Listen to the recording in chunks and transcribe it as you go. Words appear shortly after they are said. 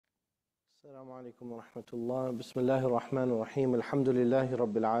السلام عليكم ورحمة الله. بسم الله الرحمن الرحيم. الحمد لله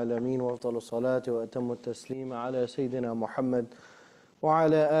رب العالمين وأفضل الصلاة وأتم التسليم على سيدنا محمد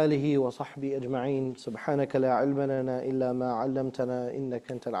وعلى آله وصحبه أجمعين. سبحانك لا علم لنا إلا ما علمتنا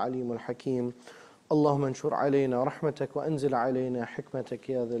إنك أنت العليم الحكيم. اللهم انشر علينا رحمتك وأنزل علينا حكمتك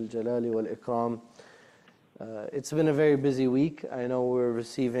يا ذا الجلال والإكرام. It's been a very busy week. I know we're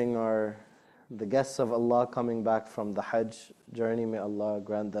receiving the guests of Allah coming back from the Hajj journey. May Allah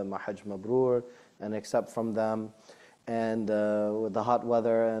grant them a Hajj Mabrur and accept from them. And with the hot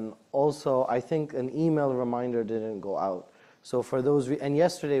weather, and also I think an email reminder didn't go out. So for those, and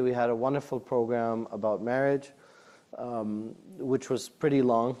yesterday we had a wonderful program about marriage, which was pretty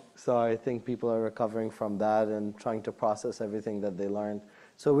long. So I think people are recovering from that and trying to process everything that they learned.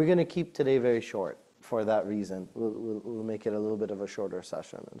 So we're going to keep today very short. For that reason, we'll make it a little bit of a shorter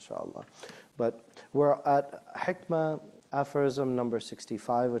session, inshallah. But we're at Hikmah aphorism number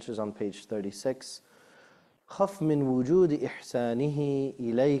 65, which is on page 36. خف من وجود إحسانه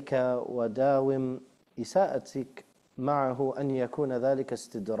إليك وداوم إساءتك معه أن يكون ذلك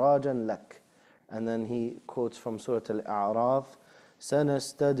استدراجا لك. And then he quotes from Surah Al-A'raf,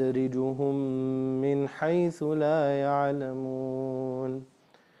 سنستدرجهم من حيث لا يعلمون.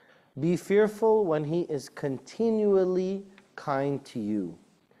 Be fearful when he is continually kind to you,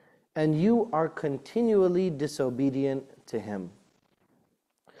 and you are continually disobedient to him.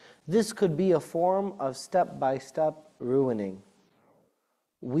 This could be a form of step-by-step ruining.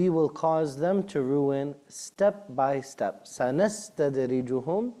 We will cause them to ruin step-by-step.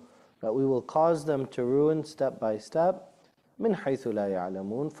 سَنَسْتَدْرِجُهُمْ, that we will cause them to ruin step-by-step. مِنْ حَيْثُ لَا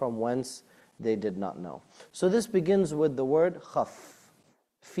يَعْلَمُونَ, from whence they did not know. So this begins with the word khaf.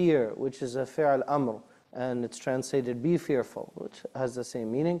 Fear, which is a fi'al amr, and it's translated be fearful, which has the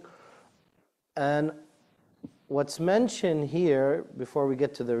same meaning. And what's mentioned here, before we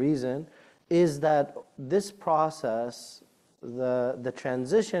get to the reason, is that this process, the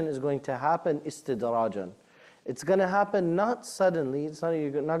transition is going to happen istidrajan. It's going to happen not suddenly,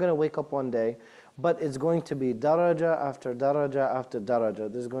 you're not going to wake up one day, but it's going to be daraja after daraja after daraja.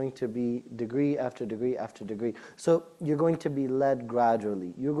 There's going to be degree after degree after degree. So you're going to be led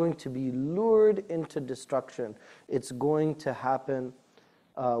gradually. You're going to be lured into destruction. It's going to happen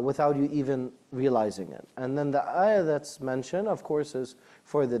without you even realizing it. And then the ayah that's mentioned, of course, is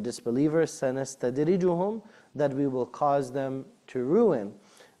for the disbelievers, سَنَسْتَدْرِجُهُمْ, that we will cause them to ruin.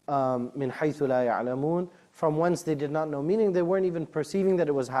 مِنْ حَيْثُ لَا يَعْلَمُونَ, from whence they did not know, meaning they weren't even perceiving that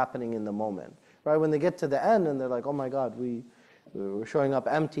it was happening in the moment. Right? When they get to the end and they're like, oh my God, we were showing up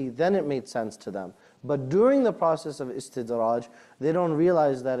empty, then it made sense to them. But during the process of istidraj, they don't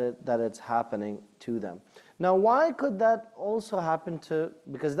realize that it's happening to them. Now why could that also happen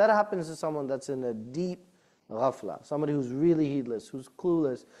because that happens to someone that's in a deep ghafla, somebody who's really heedless, who's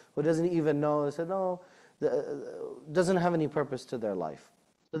clueless, who doesn't even know, doesn't have any purpose to their life.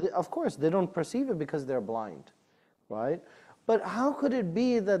 So of course, they don't perceive it because they're blind, right? But how could it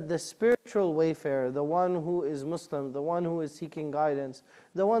be that the spiritual wayfarer, the one who is Muslim, the one who is seeking guidance,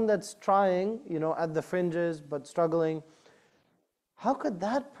 the one that's trying, at the fringes but struggling, how could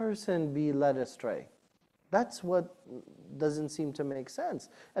that person be led astray? That's what doesn't seem to make sense.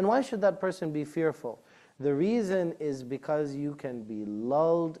 And why should that person be fearful? The reason is because you can be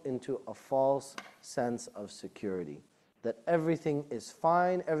lulled into a false sense of security, that everything is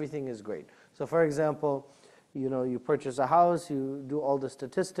fine, everything is great. So for example, you purchase a house, you do all the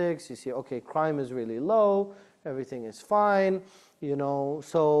statistics, you see, okay, crime is really low, everything is fine,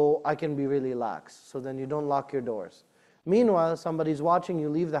 so I can be really lax. So then you don't lock your doors. Meanwhile, somebody's watching you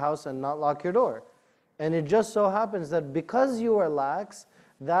leave the house and not lock your door. And it just so happens that because you are lax,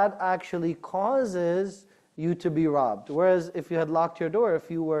 that actually causes you to be robbed. Whereas if you had locked your door,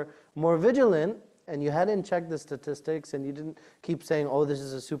 if you were more vigilant, and you hadn't checked the statistics, and you didn't keep saying, oh, this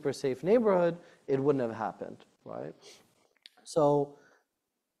is a super safe neighborhood, it wouldn't have happened, right? So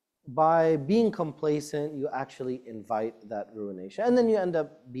by being complacent, you actually invite that ruination, and then you end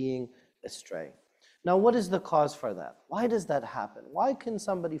up being astray. Now, what is the cause for that? Why does that happen? Why can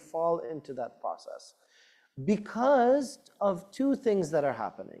somebody fall into that process? Because of two things that are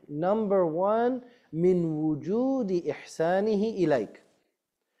happening. Number one, min wujudi ihsanihi ilayk.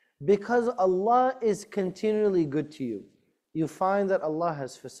 Because Allah is continually good to you. You find that Allah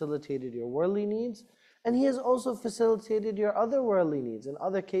has facilitated your worldly needs, and He has also facilitated your other worldly needs. In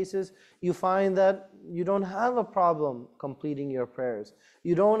other cases, you find that you don't have a problem completing your prayers.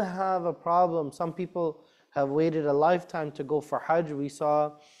 You don't have a problem. Some people have waited a lifetime to go for Hajj. We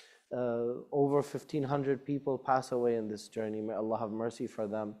saw over 1,500 people pass away in this journey. May Allah have mercy for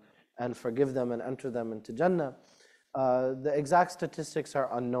them and forgive them and enter them into Jannah. The exact statistics are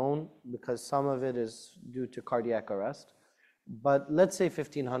unknown because some of it is due to cardiac arrest. But let's say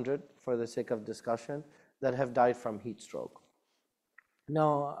 1,500 for the sake of discussion that have died from heat stroke.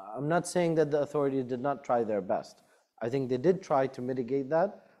 Now, I'm not saying that the authorities did not try their best. I think they did try to mitigate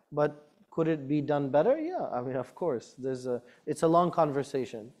that, but could it be done better? Yeah, I mean, of course. It's a long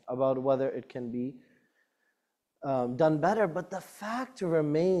conversation about whether it can be done better, but the fact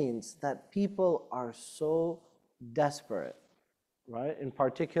remains that people are so desperate, right? In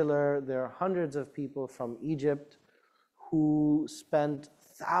particular, there are hundreds of people from Egypt who spent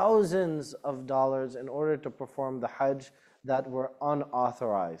thousands of dollars in order to perform the Hajj that were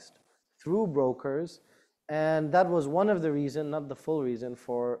unauthorized through brokers. And that was one of the reasons, not the full reason,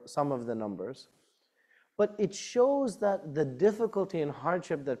 for some of the numbers. But it shows that the difficulty and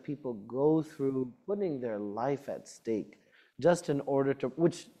hardship that people go through putting their life at stake just in order to,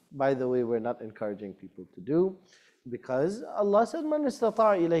 which by the way, we're not encouraging people to do, because Allah said, "Man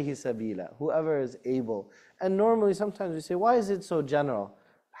istata'a ilayhi sabila," whoever is able. And normally sometimes we say, why is it so general?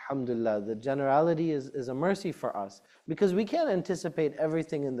 Alhamdulillah, the generality is a mercy for us, because we can't anticipate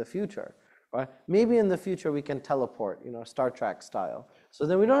everything in the future. Right? Maybe in the future we can teleport, Star Trek style. So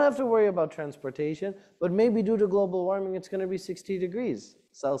then we don't have to worry about transportation, but maybe due to global warming, it's going to be 60 degrees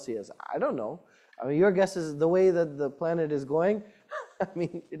Celsius. I don't know. I mean, your guess is the way that the planet is going. I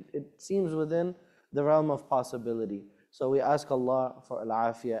mean, it seems within the realm of possibility. So we ask Allah for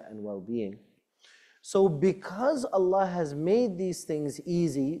al-afiyah and well-being. So because Allah has made these things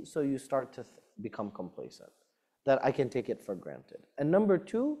easy, so you start to become complacent, that I can take it for granted. And number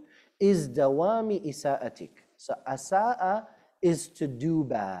two is dawami isa'atik. So asa'a is to do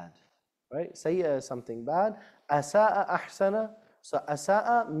bad, right? Sayya is something bad. Asa'a ahsana. So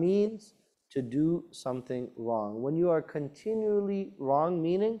asa'a means to do something wrong. When you are continually wrong,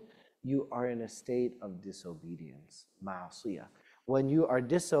 meaning you are in a state of disobedience, ma'asiyah. When you are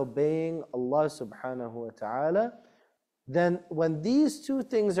disobeying Allah subhanahu wa ta'ala, then when these two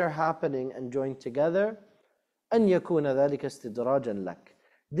things are happening and joined together, أن يكون ذلك استدراجا لك.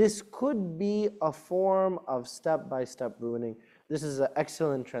 This could be a form of step-by-step ruining. This is an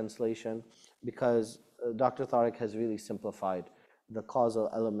excellent translation because Dr. Tariq has really simplified the causal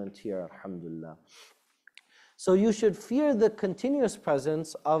element here, alhamdulillah. So you should fear the continuous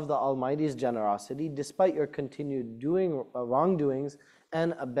presence of the Almighty's generosity despite your continued doing wrongdoings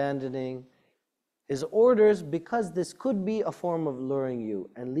and abandoning His orders, because this could be a form of luring you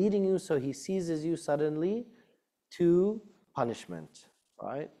and leading you so He seizes you suddenly to punishment,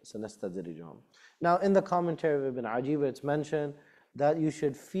 right? سَنَسْتَدْرِجُهُمْ. Now in the commentary of Ibn Ajib, it's mentioned that you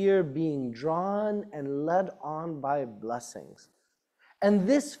should fear being drawn and led on by blessings. And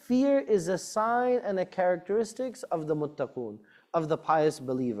this fear is a sign and a characteristic of the muttaqun, of the pious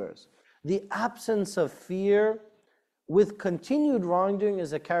believers. The absence of fear with continued wrongdoing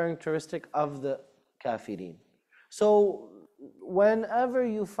is a characteristic of the kafirin. So whenever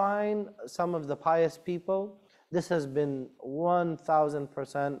you find some of the pious people, this has been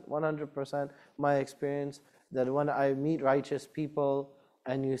 1,000%, 100% my experience, that when I meet righteous people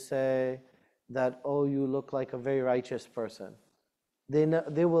and you say that, oh, you look like a very righteous person,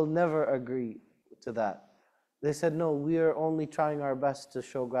 they will never agree to that. They said, no, we are only trying our best to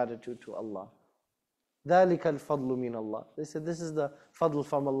show gratitude to Allah. ذَلِكَ الْفَضْلُ مِنَ اللَّهِ. They said, this is the fadl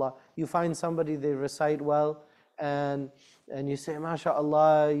from Allah. You find somebody, they recite well, and you say,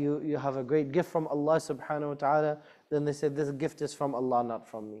 MashaAllah, you have a great gift from Allah subhanahu wa ta'ala. Then they say, this gift is from Allah, not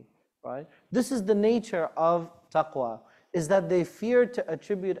from me. Right? This is the nature of taqwa, is that they fear to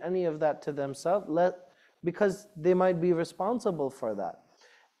attribute any of that to themselves, because they might be responsible for that.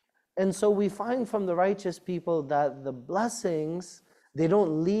 And so we find from the righteous people that the blessings, they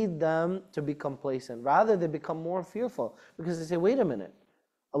don't lead them to be complacent. Rather, they become more fearful, because they say, wait a minute,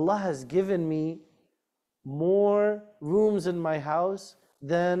 Allah has given me more rooms in my house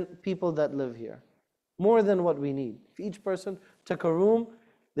than people that live here. More than what we need. If each person took a room,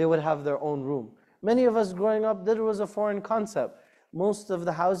 they would have their own room. Many of us growing up, that was a foreign concept. Most of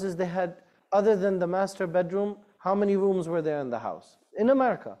the houses they had, other than the master bedroom, how many rooms were there in the house? In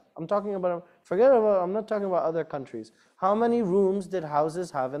America, I'm talking about, I'm not talking about other countries. How many rooms did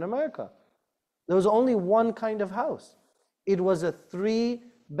houses have in America? There was only one kind of house. It was a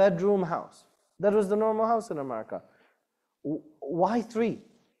 3-bedroom house. That was the normal house in America. Why 3?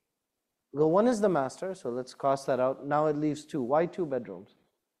 Well, one is the master, so let's cross that out. Now it leaves 2. Why 2 bedrooms?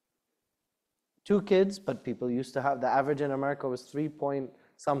 2 kids, but people used to have, the average in America was 3 point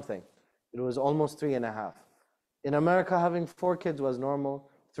something. It was almost 3.5. In America, having 4 kids was normal,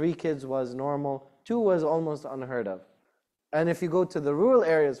 3 kids was normal, 2 was almost unheard of. And if you go to the rural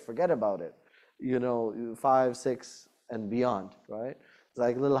areas, forget about it. 5, 6, and beyond, right? It's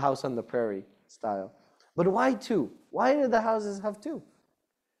like Little House on the Prairie style. But why two? Why did the houses have two?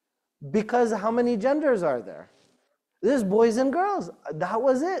 Because how many genders are there? There's boys and girls. That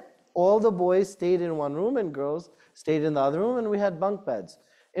was it. All the boys stayed in one room and girls stayed in the other room, and we had bunk beds.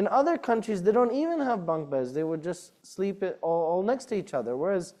 In other countries, they don't even have bunk beds. They would just sleep all next to each other.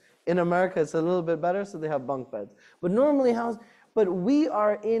 Whereas in America, it's a little bit better, so they have bunk beds. But normally, but we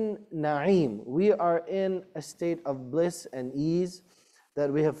are in na'im. We are in a state of bliss and ease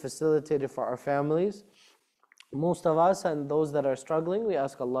that we have facilitated for our families. Most of us and those that are struggling, we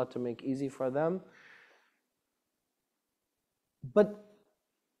ask Allah to make easy for them. But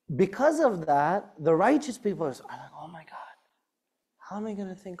because of that, the righteous people are like, oh my God, how am I going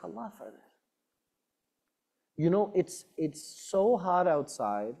to thank Allah for this? It's so hot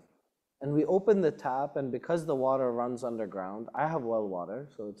outside, and we open the tap, and because the water runs underground, I have well water,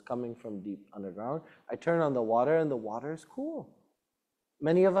 so it's coming from deep underground. I turn on the water, and the water is cool.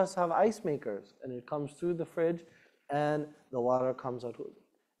 Many of us have ice makers, and it comes through the fridge, and the water comes out.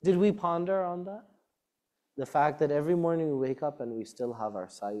 Did we ponder on that? The fact that every morning we wake up and we still have our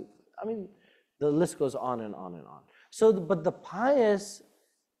sight. I mean, the list goes on and on and on. But the pious,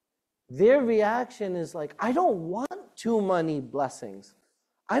 their reaction is like, I don't want too many blessings.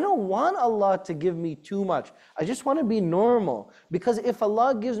 I don't want Allah to give me too much. I just want to be normal. Because if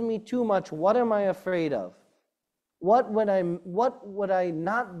Allah gives me too much, what am I afraid of? What would I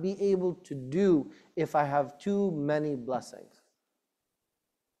not be able to do if I have too many blessings?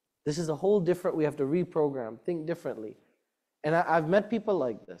 This is a whole different, we have to reprogram, think differently. And I've met people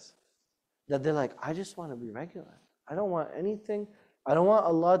like this, that they're like, I just want to be regular. I don't want anything. I don't want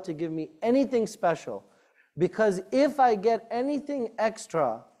Allah to give me anything special. Because if I get anything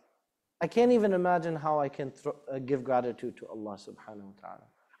extra, I can't even imagine how I can give gratitude to Allah subhanahu wa ta'ala.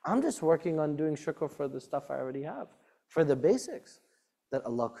 I'm just working on doing shukr for the stuff I already have, for the basics, that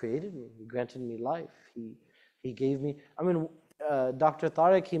Allah created me, He granted me life, He gave me, Dr.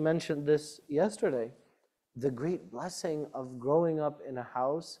 Tariq, he mentioned this yesterday, the great blessing of growing up in a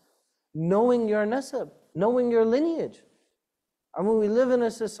house, knowing your nasab, knowing your lineage. We live in a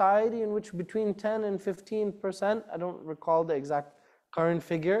society in which between 10 and 15%, I don't recall the exact current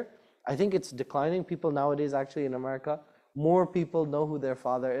figure, I think it's declining. People nowadays, actually in America, more people know who their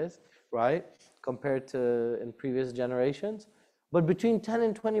father is, right? Compared to in previous generations. But between 10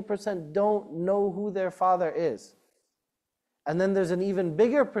 and 20% don't know who their father is. And then there's an even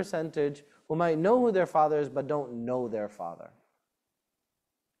bigger percentage who might know who their father is but don't know their father.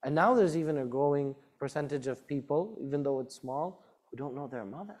 And now there's even a growing percentage of people, even though it's small, who don't know their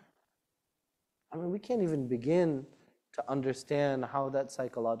mother. We can't even begin to understand how that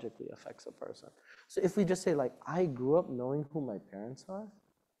psychologically affects a person. So if we just say I grew up knowing who my parents are,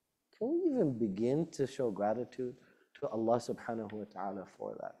 can we even begin to show gratitude to Allah subhanahu wa ta'ala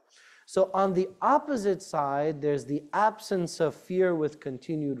for that? So on the opposite side, there's the absence of fear with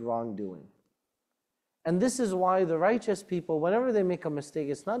continued wrongdoing. And this is why the righteous people, whenever they make a mistake,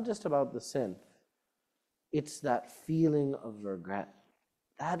 it's not just about the sin. It's that feeling of regret.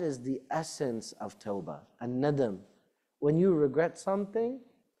 That is the essence of tawbah, and nadam. When you regret something,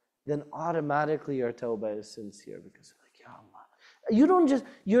 then automatically your tawbah is sincere, because Ya Allah.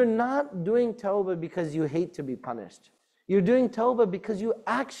 You're not doing tawbah because you hate to be punished. You're doing tawbah because you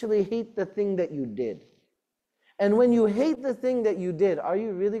actually hate the thing that you did. And when you hate the thing that you did, are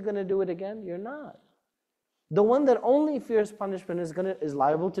you really going to do it again? You're not. The one that only fears punishment is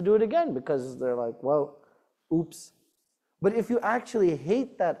liable to do it again, because they're like, well, oops. But if you actually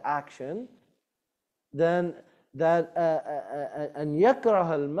hate that action, then that أن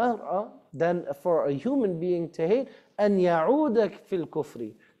يكره المرء, then for a human being to hate, أن يعود في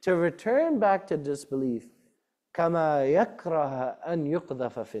الكفر, to return back to disbelief, كما يكره أن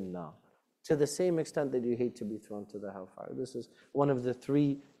يقذف في النار, to the same extent that you hate to be thrown to the hellfire. This is one of the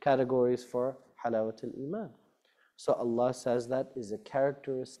three categories for halawatul iman. So Allah says that is a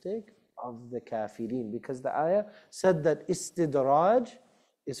characteristic of the kafirin, because the ayah said that istidraj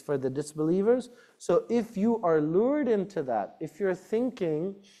is for the disbelievers. So if you are lured into that, if you're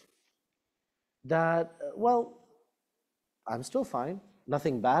thinking that, well, I'm still fine,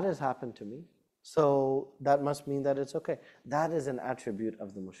 nothing bad has happened to me, so that must mean that it's okay. That is an attribute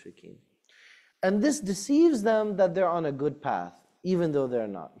of the mushrikeen. And this deceives them that they're on a good path, even though they're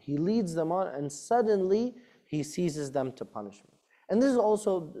not. He leads them on, and suddenly He seizes them to punishment. And this is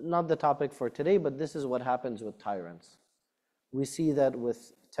also not the topic for today, but this is what happens with tyrants. We see that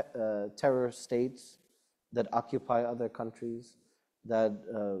with terror states that occupy other countries, that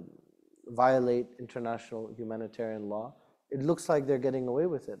violate international humanitarian law. It looks like they're getting away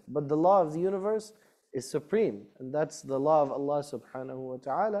with it. But the law of the universe is supreme, and that's the law of Allah subhanahu wa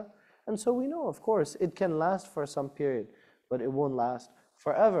ta'ala. And so we know, of course, it can last for some period, but it won't last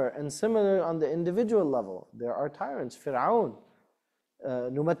forever. And similarly, on the individual level, there are tyrants. Fir'aun,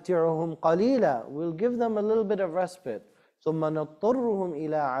 نُمَتِّعُهُمْ قَلِيلًا, we'll give them a little bit of respite. ثُمَّ نَضْطُرُّهُمْ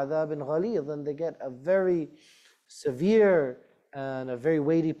إِلَىٰ عَذَابٍ غَلِيظٍ, then they get a very severe and a very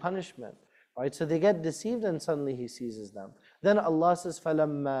weighty punishment. Right? So they get deceived and suddenly He seizes them. Then Allah says,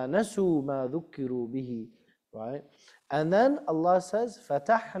 فَلَمَّا نَسُوا مَا ذُكِّرُوا بِهِ. Right? And then Allah says,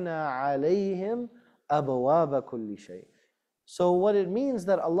 فَتَحْنَا عَلَيْهِمْ أَبْوَابَ كُلِّ شَيْءٍ. So what it means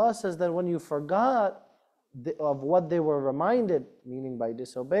that Allah says that when you forgot of what they were reminded, meaning by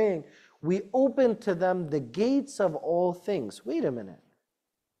disobeying, we opened to them the gates of all things. Wait a minute.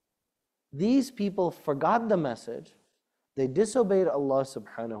 These people forgot the message, they disobeyed Allah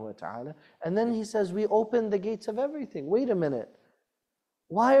subhanahu wa ta'ala, and then He says, we opened the gates of everything. Wait a minute.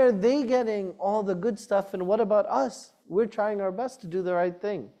 Why are they getting all the good stuff and what about us? We're trying our best to do the right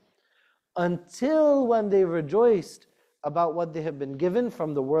thing. Until when they rejoiced about what they have been given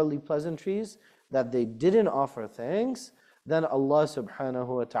from the worldly pleasantries, that they didn't offer thanks, then Allah subhanahu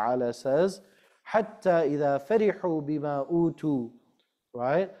wa ta'ala says, حَتَّى إِذَا فَرِحُوا بِمَا أُوتُوا,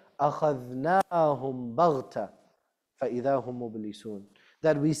 right? أَخَذْنَاهُمْ بَغْتَةً فَإِذَا هُمْ مُبْلِسُونَ.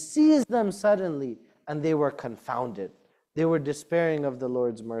 That we seized them suddenly and they were confounded. They were despairing of the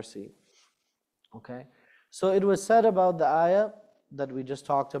Lord's mercy. Okay? So it was said about the ayah that we just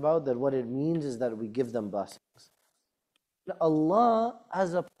talked about, that what it means is that we give them blessings. Allah,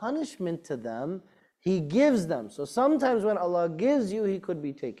 as a punishment to them, He gives them. So sometimes when Allah gives you, He could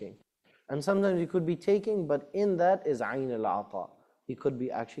be taking. And sometimes He could be taking, but in that is Ayn al-Ata. He could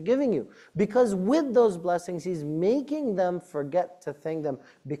be actually giving you. Because with those blessings, He's making them forget to thank them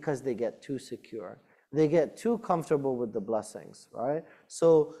because they get too secure. They get too comfortable with the blessings, right?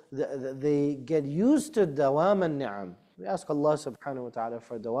 So they get used to dawam al-ni'am. We ask Allah subhanahu wa ta'ala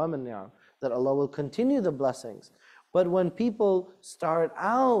for dawam al-ni'am, that Allah will continue the blessings. But when people start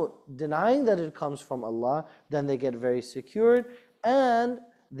out denying that it comes from Allah, then they get very secured and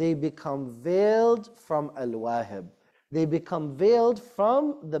they become veiled from al-wahib. They become veiled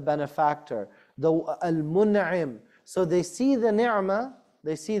from the benefactor, the al-mun'im. So they see the ni'mah,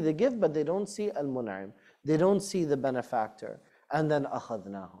 they see the gift, but they don't see al-mun'im. They don't see the benefactor. And then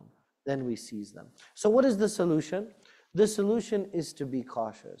akhadnahum. Then we seize them. So what is the solution? The solution is to be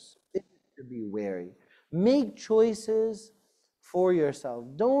cautious, is to be wary. Make choices for yourself.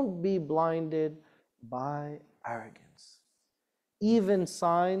 Don't be blinded by arrogance. Even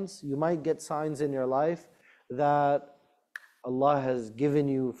signs, you might get signs in your life that Allah has given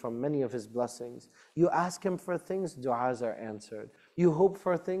you from many of His blessings. You ask Him for things, du'as are answered. You hope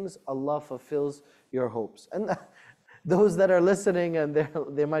for things, Allah fulfills your hopes. And those that are listening and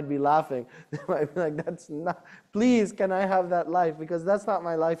they might be laughing, they might be like, that's not, please can I have that life? Because that's not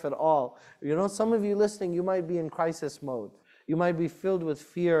my life at all. You know, some of you listening, you might be in crisis mode. You might be filled with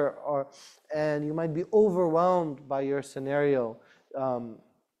fear, and you might be overwhelmed by your scenario.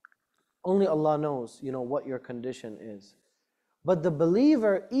 Only Allah knows, you know, what your condition is. But the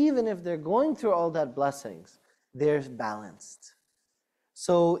believer, even if they're going through all that blessings, they're balanced.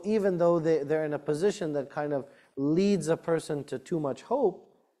 So even though they're in a position that kind of leads a person to too much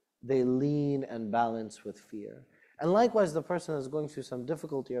hope, they lean and balance with fear. And likewise, the person that's going through some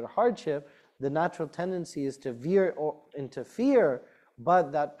difficulty or hardship, the natural tendency is to veer into fear,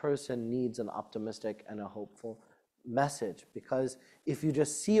 but that person needs an optimistic and a hopeful message. Because if you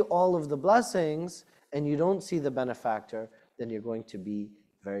just see all of the blessings and you don't see the benefactor, then you're going to be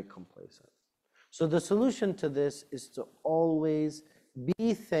very complacent. So the solution to this is to always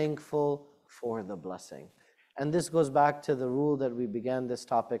be thankful for the blessing. And this goes back to the rule that we began this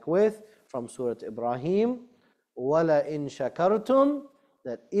topic with from Surah Ibrahim, وَلَئِن شَكَرْتُمْ,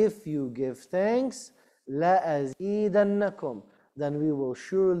 that if you give thanks, لَأَزِيدَنَّكُمْ, then we will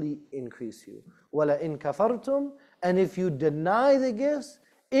surely increase you. وَلَئِن كَفَرْتُمْ, and if you deny the gifts,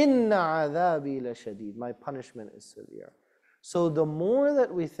 إِنَّ عَذَابِي لَشَدِيدٌ, my punishment is severe. So the more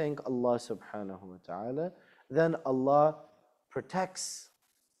that we thank Allah subhanahu wa ta'ala, then Allah protects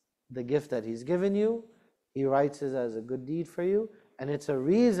the gift that He's given you. He writes it as a good deed for you, and it's a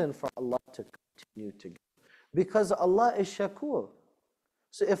reason for Allah to continue to give. Because Allah is shakur.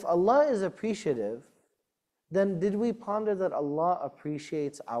 So if Allah is appreciative, then did we ponder that Allah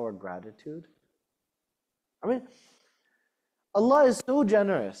appreciates our gratitude? I mean, Allah is so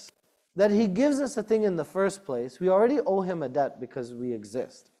generous that He gives us a thing in the first place. We already owe Him a debt because we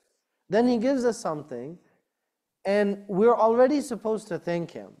exist. Then He gives us something, And we're already supposed to thank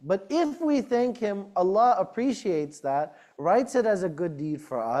Him. But if we thank Him, Allah appreciates that, writes it as a good deed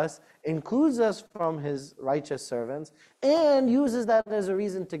for us, includes us from His righteous servants, and uses that as a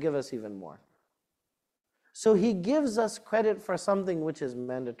reason to give us even more. So He gives us credit for something which is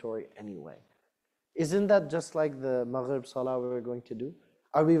mandatory anyway. Isn't that just like the Maghrib Salah we're going to do?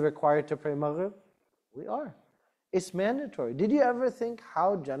 Are we required to pray Maghrib? We are. It's mandatory. Did you ever think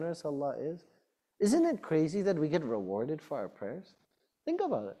how generous Allah is? Isn't it crazy that we get rewarded for our prayers? Think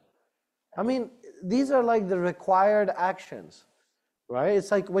about it. I mean, these are like the required actions, right?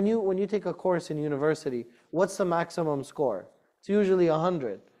 It's like when you take a course in university, what's the maximum score? It's usually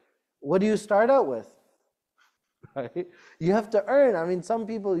 100. What do you start out with? Right? You have to earn. I mean, some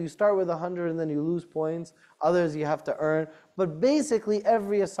people, you start with 100 and then you lose points. Others you have to earn. But basically,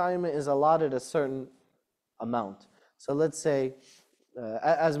 every assignment is allotted a certain amount. So let's say,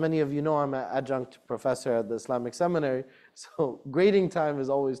 as many of you know, I'm an adjunct professor at the Islamic seminary. So grading time is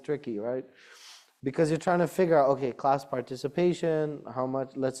always tricky, right? Because you're trying to figure out, okay, class participation, how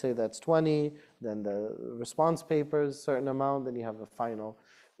much, let's say that's 20, then the response papers, certain amount, then you have a final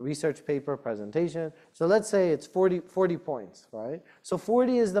research paper presentation. So let's say it's 40 points, right? So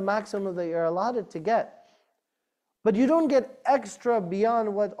 40 is the maximum that you're allotted to get. But you don't get extra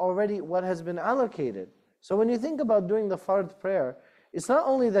beyond what has been allocated. So when you think about doing the fard prayer, it's not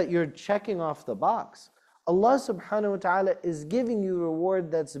only that you're checking off the box. Allah subhanahu wa ta'ala is giving you reward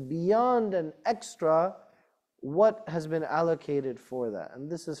that's beyond and extra what has been allocated for that.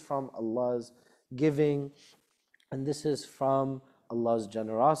 And this is from Allah's giving, and this is from Allah's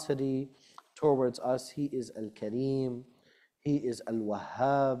generosity towards us. He is Al-Kareem, He is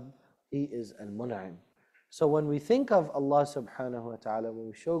Al-Wahhab, He is Al-Mun'im. So when we think of Allah subhanahu wa ta'ala, when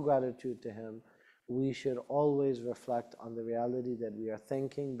we show gratitude to Him, we should always reflect on the reality that we are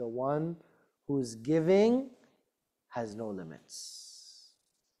thanking the one whose giving has no limits.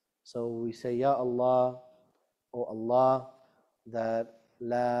 So we say, Ya Allah, O Allah, that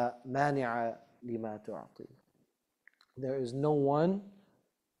La mani'a lima tu'ati. There is no one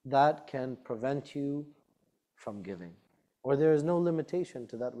that can prevent you from giving, or there is no limitation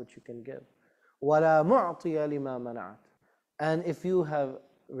to that which you can give. وَلَا مُعْطِيَ لِمَا مَنَعَتْ. And if you have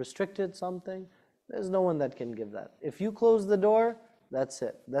restricted something, there's no one that can give that. If you close the door, that's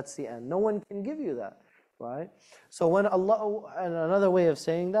it. That's the end. No one can give you that, right? So when Allah, and another way of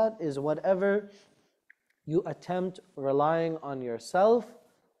saying that is whatever you attempt relying on yourself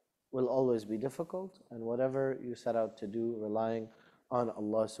will always be difficult, and whatever you set out to do relying on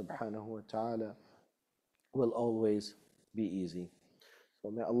Allah subhanahu wa ta'ala will always be easy.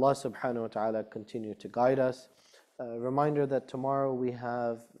 So may Allah subhanahu wa ta'ala continue to guide us. Reminder that tomorrow we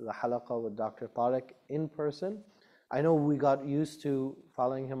have the Halaqa with Dr. Tariq in person. I know we got used to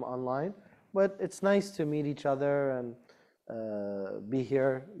following him online, but it's nice to meet each other and be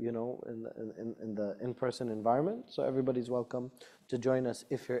here, you know, in the in-person environment. So everybody's welcome to join us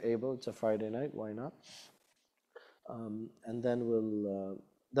if you're able. It's a Friday night, why not? And then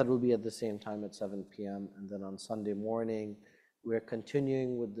that will be at the same time at 7 p.m. And then on Sunday morning, we're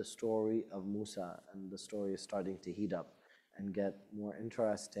continuing with the story of Musa, and the story is starting to heat up and get more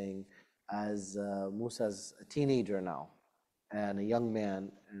interesting as Musa's a teenager now and a young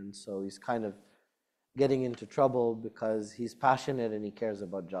man, and so he's kind of getting into trouble because he's passionate and he cares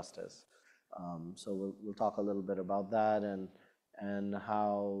about justice. So we'll talk a little bit about that and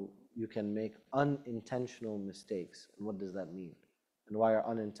how you can make unintentional mistakes, and what does that mean, and why are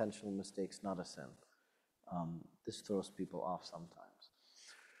unintentional mistakes not a sin? This throws people off sometimes.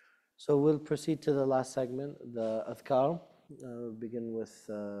 So we'll proceed to the last segment, the adhkar. We'll begin with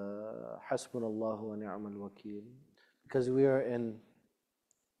Hasbunallahu wa ni'mal wakeel, because we are in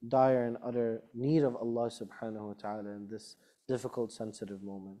dire and utter need of Allah subhanahu wa ta'ala in this difficult, sensitive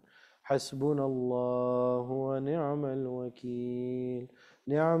moment. Hasbunallahu wa ni'mal wakeel,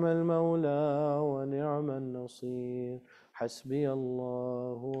 ni'mal mawla wa ni'mal nasir. حسبي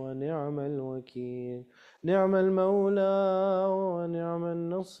الله ونعم الوكيل نعم المولى ونعم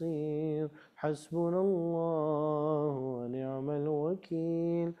النصير حسبنا الله ونعم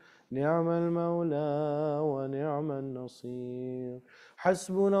الوكيل نعم المولى ونعم النصير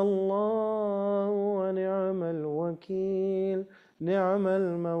حسبنا الله ونعم الوكيل نعم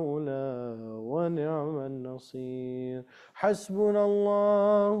المولى ونعم النصير حسبنا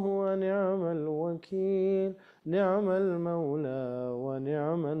الله ونعم الوكيل نعم المولى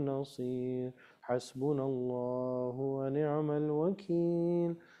ونعم النصير حسبنا الله ونعم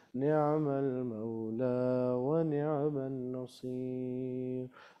الوكيل نعم المولى ونعم النصير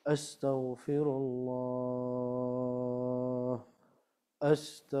أستغفر الله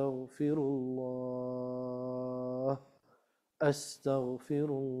أستغفر الله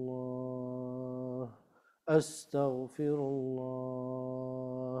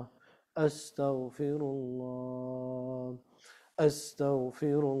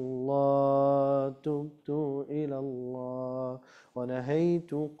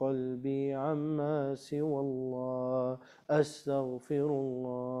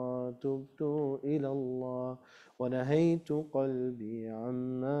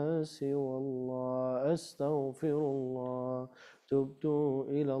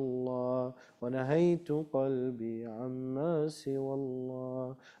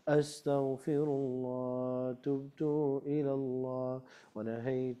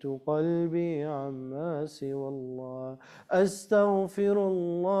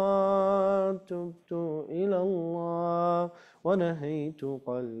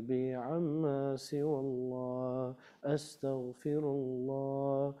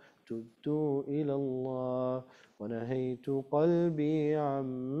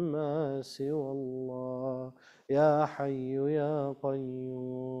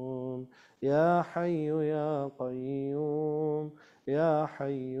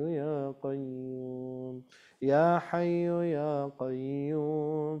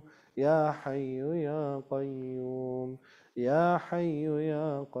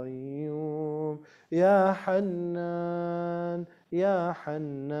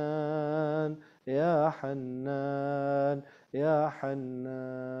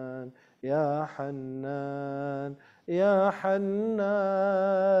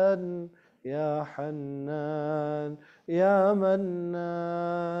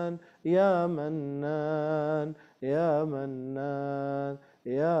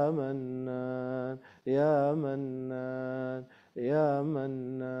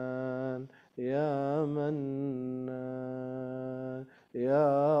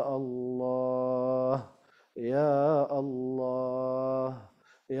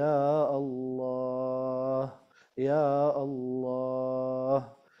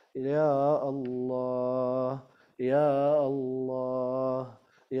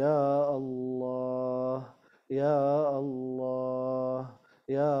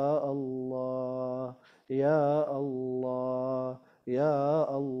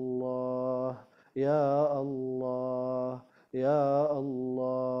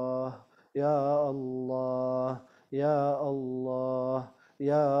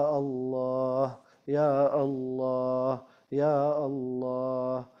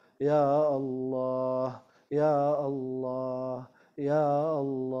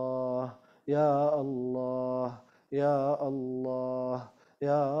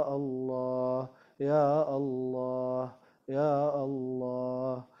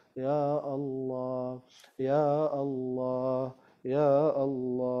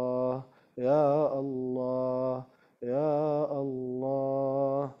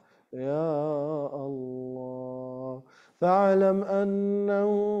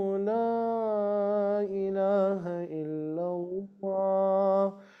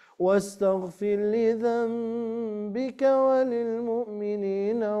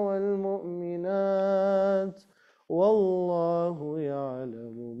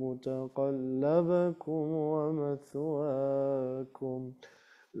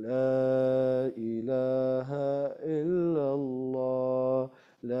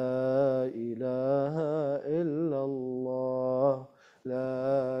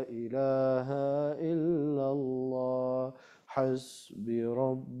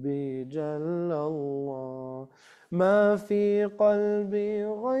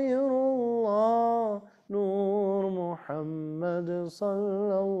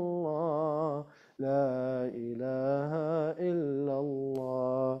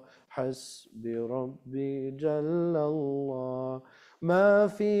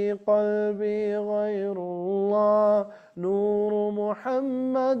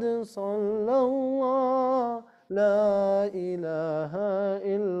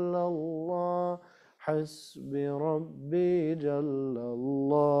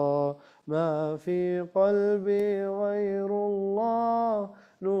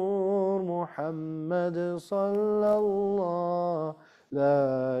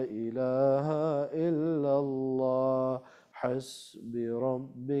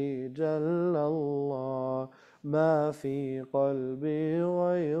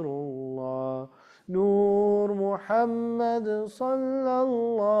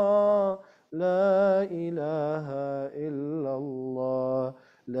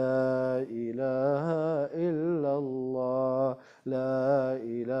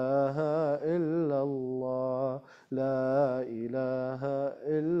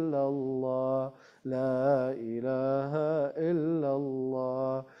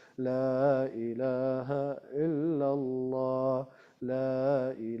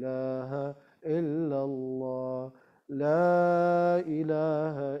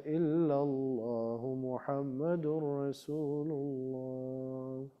إلا الله محمد رسول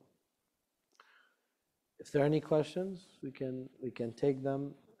الله. If there are any questions, we can take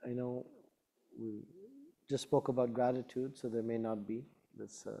them. I know we just spoke about gratitude, so there may not be.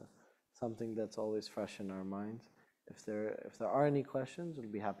 That's something that's always fresh in our minds. If there are any questions,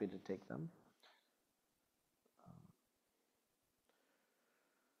 we'll be happy to take them.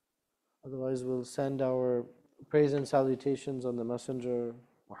 Otherwise, we'll send our praise and salutations on the Messenger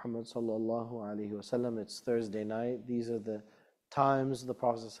Muhammad sallallahu alaihi wasallam. It's Thursday night. These are the times the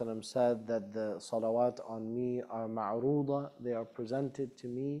Prophet ﷺ said that the salawat on me are ma'ruda. They are presented to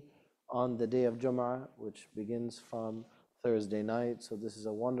me on the day of Jum'ah, which begins from Thursday night. So this is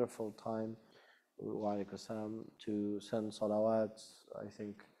a wonderful time, wa alaikum salam, to send salawats. I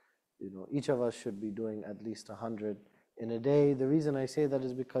think each of us should be doing at least 100 in a day. The reason I say that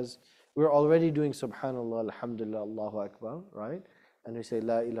is because we're already doing Subhanallah, Alhamdulillah, Allahu Akbar, right? And we say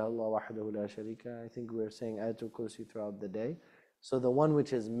La ilaha illallah wahdahu la sharika. I think we're saying Ayatul Kursi throughout the day. So the one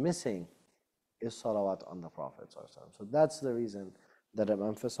which is missing is salawat on the Prophet. So that's the reason that I'm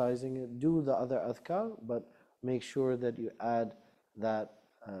emphasizing it. Do the other adhkar, but make sure that you add that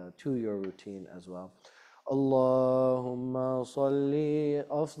to your routine as well. اللهم صل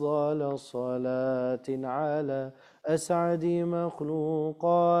أفضل صلاة على أسعد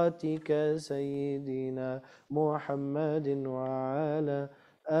مخلوقاتك سيدنا محمد وعلى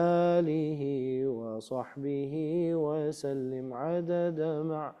آله وصحبه وسلم عدد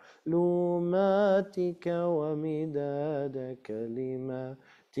معلوماتك ومداد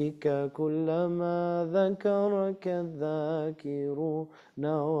كلماتك كلما ذكرك الذاكرون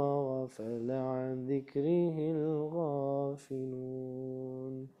وغفل عن ذكره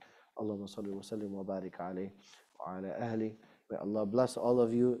الغافلون. اللهم صل وسلم وبارك عليه وعلى أهله. May Allah bless all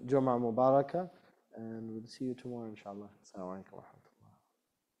of you. Jum'ah Mubarakah, and we'll see you tomorrow inshallah. Assalamu alaikum.